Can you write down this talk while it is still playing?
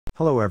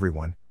Hello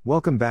everyone,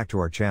 welcome back to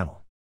our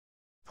channel.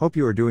 Hope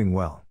you are doing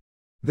well.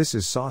 This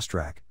is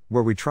SauceTrack,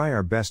 where we try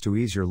our best to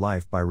ease your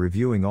life by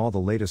reviewing all the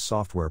latest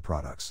software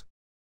products.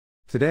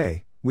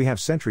 Today, we have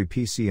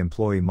SentryPC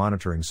employee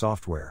monitoring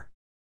software.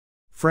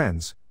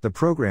 Friends, the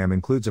program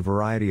includes a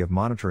variety of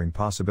monitoring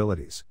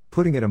possibilities,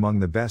 putting it among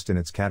the best in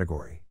its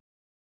category.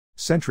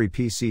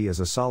 SentryPC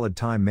is a solid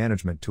time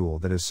management tool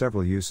that has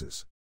several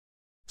uses.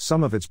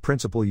 Some of its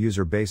principal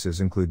user bases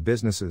include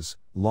businesses,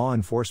 law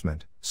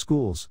enforcement,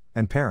 schools,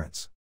 and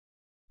parents.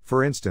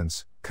 For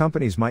instance,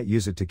 companies might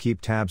use it to keep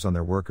tabs on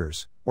their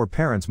workers, or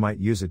parents might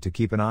use it to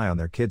keep an eye on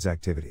their kids'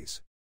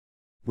 activities.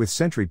 With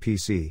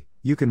SentryPC,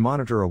 you can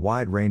monitor a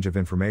wide range of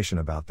information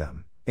about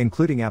them,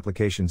 including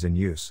applications in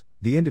use,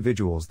 the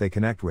individuals they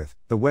connect with,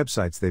 the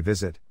websites they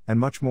visit, and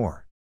much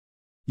more.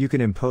 You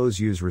can impose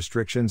use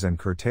restrictions and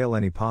curtail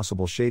any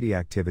possible shady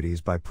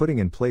activities by putting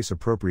in place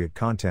appropriate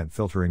content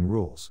filtering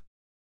rules.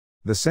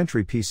 The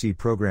SentryPC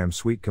program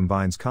suite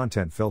combines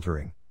content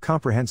filtering,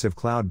 comprehensive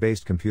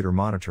cloud-based computer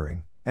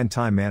monitoring, and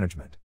time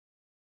management.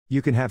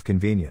 You can have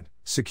convenient,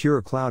 secure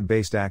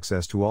cloud-based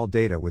access to all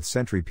data with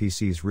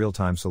SentryPC's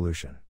real-time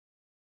solution.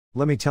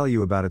 Let me tell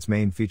you about its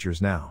main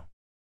features now.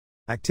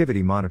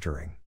 Activity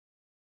monitoring,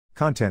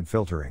 content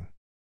filtering,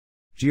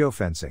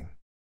 geofencing,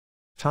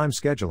 time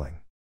scheduling,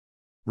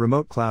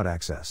 remote cloud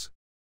access.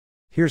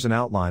 Here's an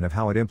outline of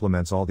how it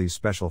implements all these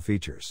special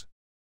features.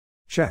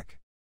 Check.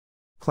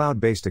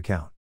 Cloud-based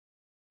account.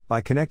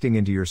 By connecting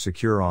into your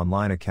secure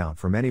online account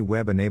from any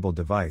web-enabled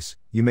device,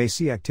 you may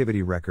see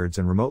activity records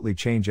and remotely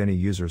change any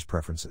user's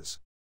preferences.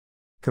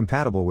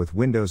 Compatible with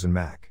Windows and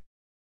Mac.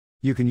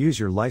 You can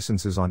use your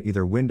licenses on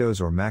either Windows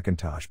or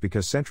Macintosh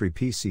because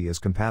SentryPC is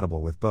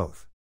compatible with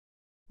both.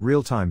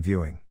 Real-time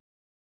viewing.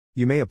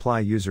 You may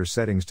apply user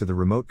settings to the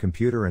remote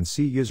computer and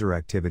see user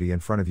activity in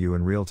front of you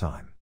in real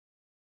time.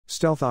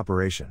 Stealth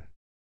operation.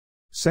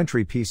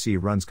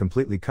 SentryPC runs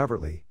completely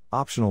covertly,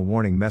 optional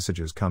warning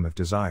messages come if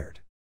desired.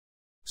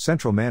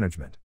 Central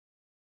management.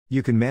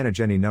 You can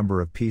manage any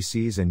number of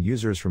PCs and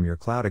users from your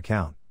cloud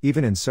account,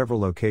 even in several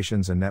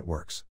locations and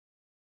networks.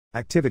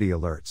 Activity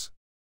alerts.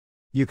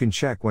 You can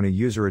check when a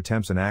user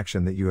attempts an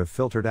action that you have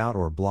filtered out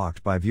or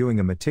blocked by viewing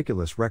a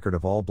meticulous record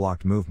of all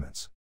blocked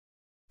movements.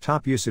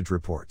 Top usage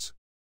reports.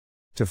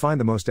 To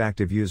find the most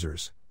active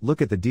users, look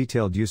at the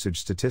detailed usage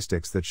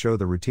statistics that show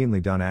the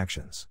routinely done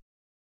actions.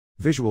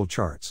 Visual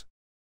charts.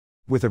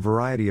 With a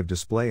variety of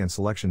display and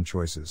selection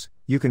choices,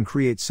 you can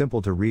create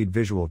simple-to-read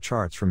visual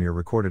charts from your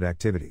recorded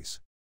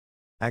activities.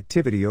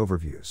 Activity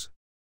overviews.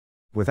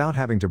 Without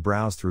having to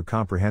browse through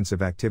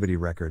comprehensive activity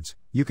records,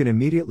 you can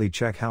immediately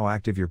check how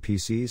active your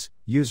PCs,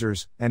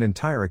 users, and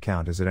entire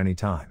account is at any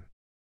time.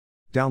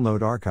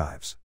 Download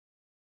archives.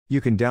 You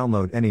can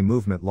download any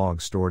movement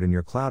logs stored in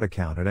your cloud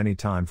account at any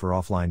time for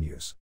offline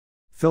use.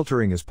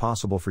 Filtering is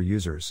possible for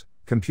users,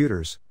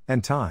 computers,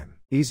 and time,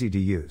 easy to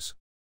use.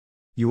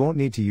 You won't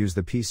need to use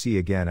the PC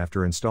again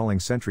after installing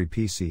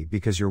SentryPC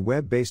because your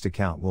web-based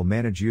account will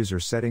manage user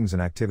settings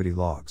and activity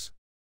logs.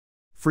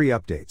 Free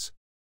updates.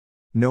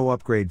 No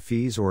upgrade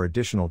fees or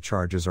additional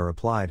charges are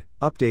applied,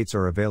 updates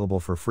are available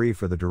for free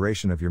for the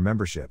duration of your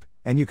membership,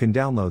 and you can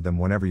download them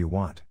whenever you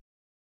want.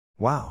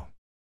 Wow!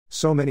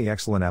 So many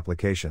excellent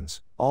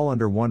applications, all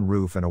under one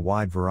roof and a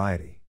wide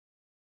variety.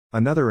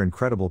 Another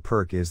incredible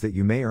perk is that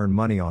you may earn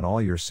money on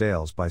all your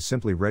sales by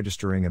simply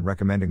registering and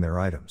recommending their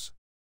items.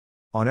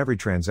 On every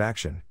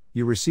transaction,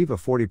 you receive a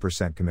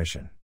 40%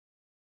 commission.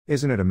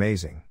 Isn't it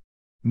amazing?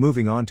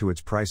 Moving on to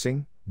its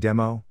pricing,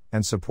 demo,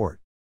 and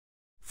support.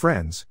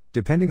 Friends,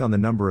 depending on the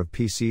number of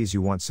PCs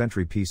you want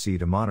SentryPC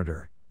to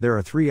monitor, there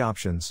are 3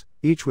 options,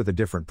 each with a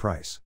different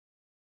price.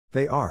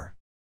 They are: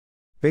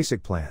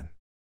 Basic Plan.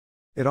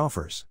 It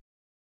offers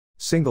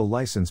single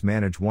license,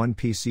 manage one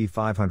PC,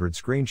 500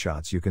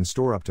 screenshots. You can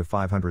store up to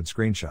 500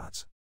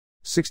 screenshots.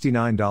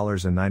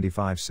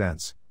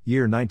 $69.95,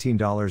 year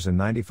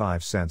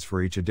 $19.95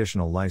 for each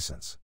additional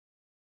license.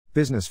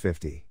 Business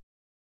 50.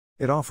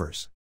 It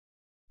offers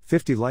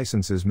 50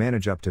 licenses,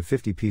 manage up to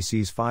 50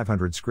 PCs,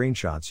 500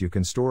 screenshots. You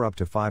can store up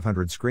to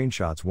 500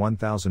 screenshots.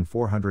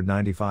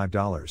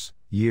 $1,495,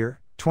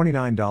 year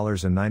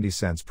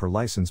 $29.90 per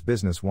license.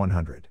 Business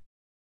 100.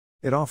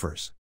 It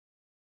offers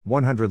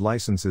 100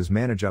 licenses,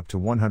 manage up to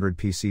 100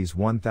 PCs,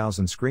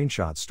 1,000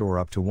 screenshots, store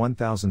up to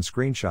 1,000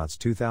 screenshots.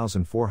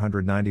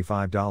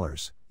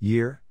 $2,495,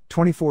 year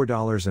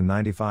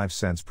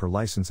 $24.95 per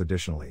license.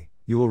 Additionally,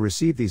 you will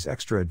receive these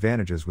extra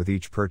advantages with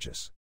each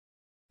purchase: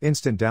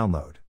 instant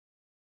download,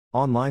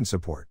 online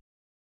support,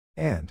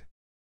 and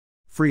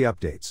free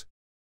updates.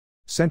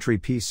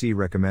 SentryPC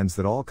recommends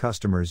that all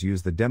customers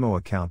use the demo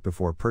account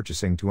before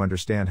purchasing to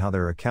understand how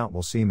their account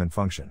will seem and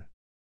function.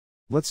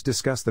 Let's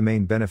discuss the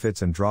main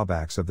benefits and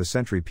drawbacks of the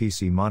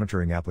SentryPC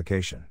monitoring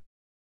application.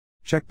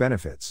 Check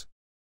benefits.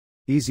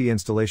 Easy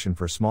installation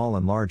for small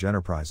and large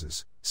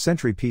enterprises.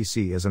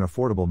 SentryPC is an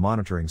affordable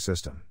monitoring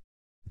system.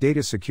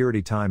 Data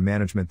security, time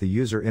management. The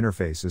user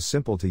interface is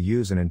simple to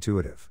use and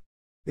intuitive.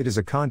 It is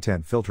a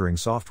content filtering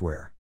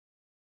software.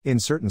 In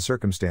certain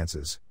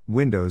circumstances,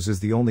 Windows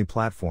is the only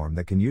platform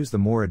that can use the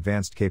more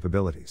advanced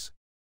capabilities.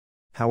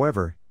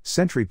 However,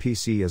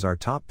 SentryPC is our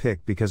top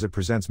pick because it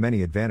presents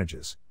many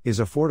advantages, is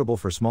affordable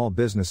for small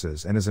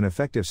businesses, and is an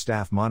effective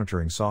staff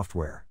monitoring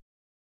software.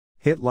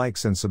 Hit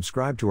likes and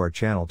subscribe to our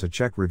channel to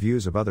check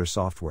reviews of other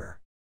software.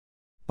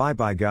 Bye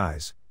bye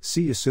guys,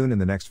 see you soon in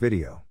the next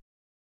video.